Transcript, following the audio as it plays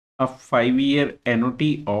a 5-year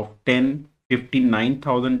annuity of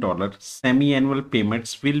 $59,000 semi-annual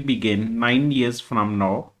payments will begin 9 years from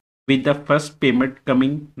now, with the first payment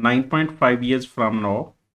coming 9.5 years from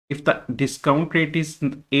now. If the discount rate is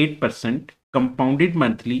 8% compounded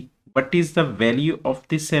monthly, what is the value of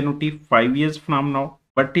this annuity 5 years from now?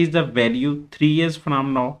 What is the value 3 years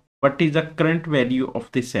from now? What is the current value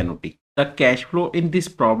of this annuity? The cash flow in this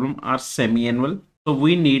problem are semi-annual. So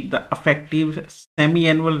we need the effective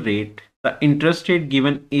semi-annual rate. The interest rate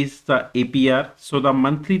given is the APR. So the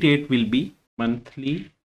monthly rate will be 8%,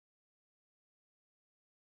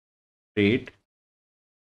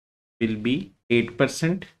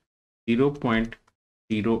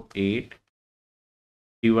 0.08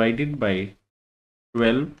 divided by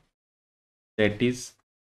 12, that is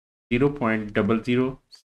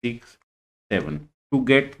 0.0067. To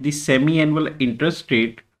get the semi-annual interest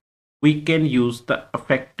rate, we can use the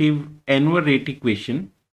effective annual rate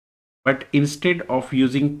equation, but instead of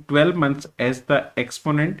using 12 months as the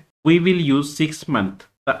exponent, we will use 6 months.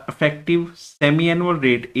 The effective semi-annual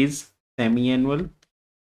rate is semi-annual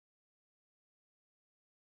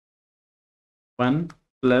 1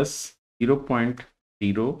 plus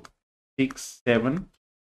 0.067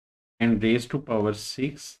 and raised to power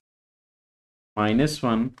 6 minus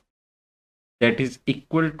 1, that is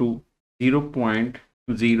equal to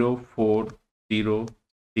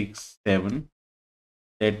 0.04067,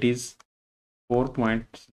 that is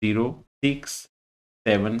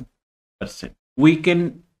 4.067%. We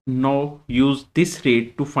can now use this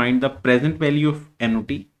rate to find the present value of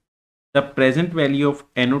annuity. The present value of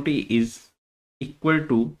annuity is equal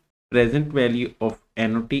to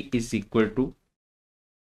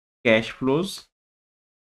cash flows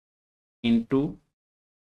into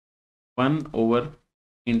 1 over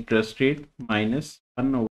interest rate minus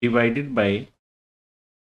 1 over divided by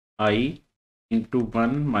I into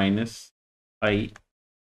 1 minus I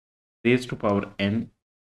raised to power n,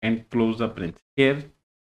 and close the parenthesis. Here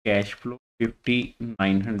cash flow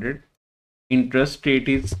 5900, interest rate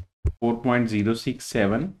is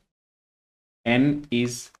 4.067, n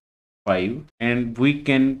is 5, and we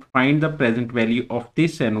can find the present value of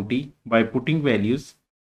this annuity by putting values,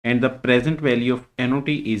 and the present value of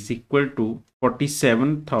annuity is equal to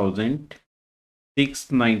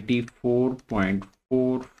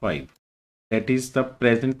 47,694.45. that is the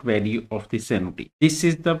present value of this annuity. This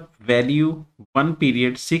is the value 1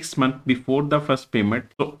 period 6 months before the first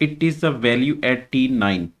payment, so it is the value at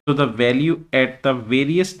T9. So the value at the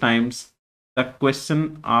various times the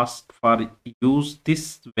question asked for, use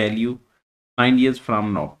this value 9 years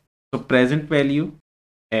from now. So present value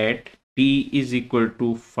at T is equal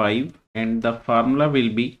to 5, and the formula will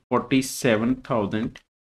be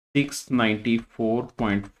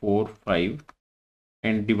 47,694.45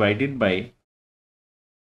 and divided by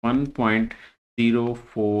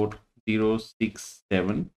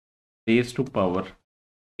 1.04067 raised to power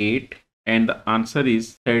 8, and the answer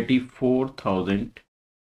is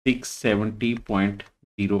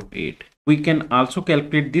 34,670.08. We can also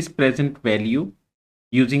calculate this present value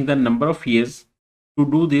using the number of years. To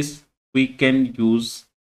do this, we can use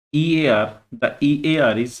EAR. The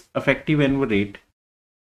EAR is effective annual rate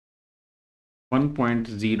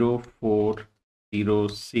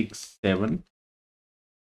 1.04067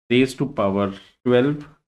 raised to power 12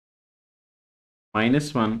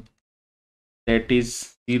 minus 1, that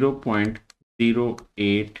is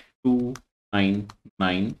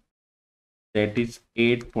 0.08299, that is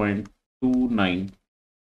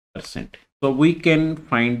 8.29%. So we can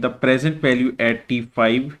find the present value at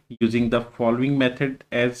T5 using the following method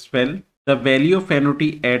as well. The value of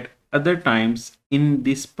annuity at other times in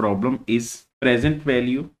this problem is present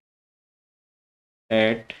value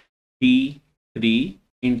at T3.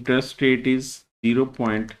 Interest rate is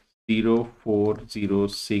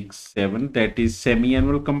 0.04067, that is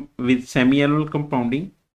semi-annual with semi-annual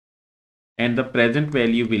compounding, and the present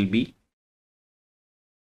value will be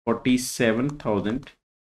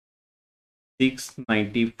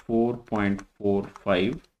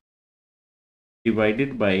 47,694.45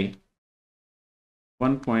 divided by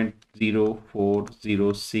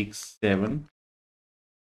 1.04067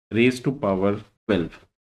 raised to power 12,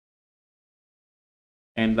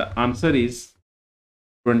 and the answer is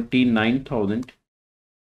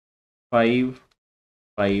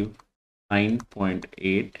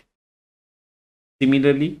 29,559.8.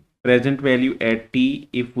 Similarly, present value at T,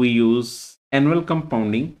 if we use annual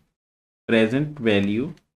compounding, present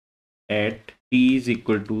value at T is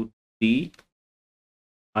equal to 3,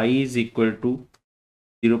 I is equal to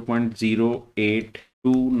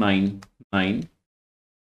 0.08299,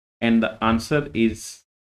 and the answer is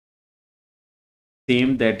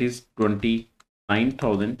same, that is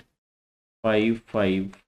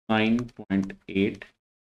 29,559.8,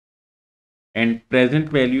 and present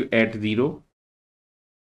value at 0,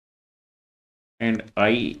 and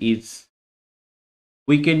I is,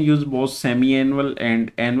 we can use both semi-annual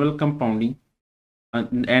and annual compounding,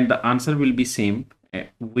 and the answer will be same.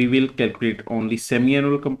 We will calculate only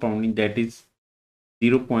semi-annual compounding, that is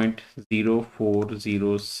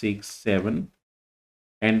 0.04067,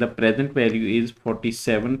 and the present value is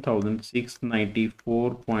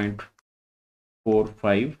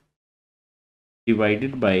 47,694.45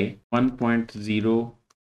 divided by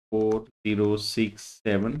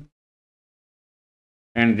 1.04067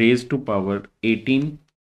 and raised to power 18,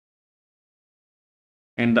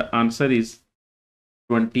 and the answer is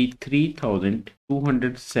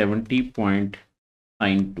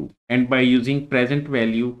 23,270.92. And by using present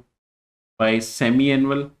value by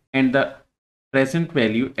semi-annual, and the present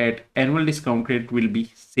value at annual discount rate will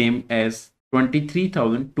be same as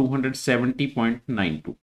 23,270.92.